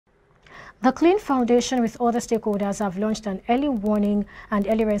The Clean Foundation with other stakeholders have launched an early warning and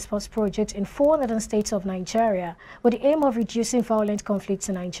early response project in 4 northern states of Nigeria with the aim of reducing violent conflicts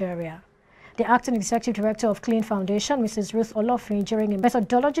in Nigeria. The acting executive director of Clean Foundation, Mrs. Ruth Olofin, during a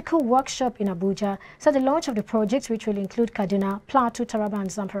methodological workshop in Abuja, said the launch of the project, which will include Kaduna, Plateau, Taraba and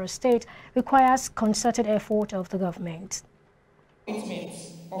Zamfara State, requires concerted effort of the government. Commitment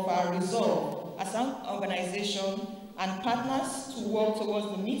of our resolve as an organization and partners to work towards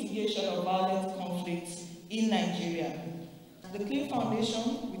the mitigation of violent conflicts in Nigeria. The Clean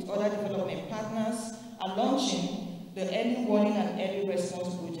Foundation, with other development partners, are launching the Early Warning and Early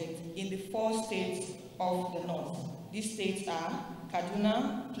Response Project in the 4 states of the North. These states are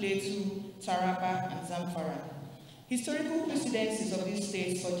Kaduna, Plateau, Taraba, and Zamfara. Historical precedences of these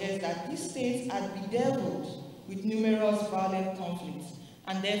states suggest that these states are bedeviled with numerous violent conflicts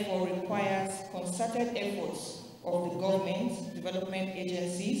and therefore requires concerted efforts of the government, development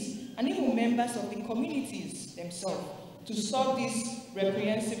agencies, and even members of the communities themselves to stop these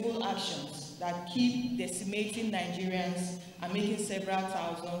reprehensible actions that keep decimating Nigerians and making several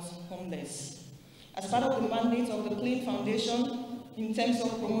thousands homeless. As part of the mandate of the Clean Foundation, in terms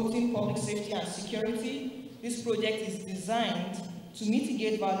of promoting public safety and security, this project is designed to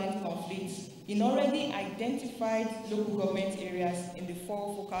mitigate violent conflicts in already identified local government areas in the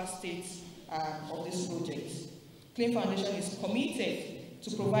 4 focal states of this project. Clean Foundation is committed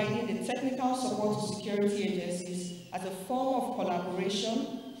to providing the technical support to security agencies as a form of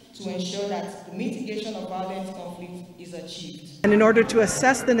collaboration to ensure that the mitigation of violent conflict is achieved. And in order to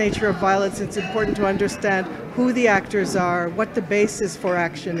assess the nature of violence, it's important to understand who the actors are, what the basis for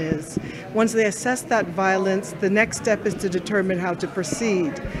action is. Once they assess that violence, the next step is to determine how to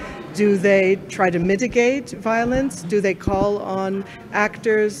proceed. Do they try to mitigate violence? Do they call on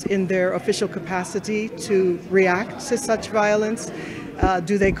actors in their official capacity to react to such violence?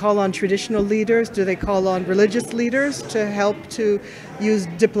 Do they call on traditional leaders? Do they call on religious leaders to help to use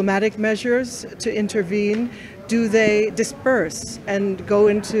diplomatic measures to intervene? Do they disperse and go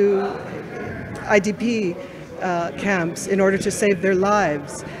into IDP camps in order to save their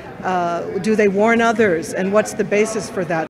lives? Do they warn others? And what's the basis for that?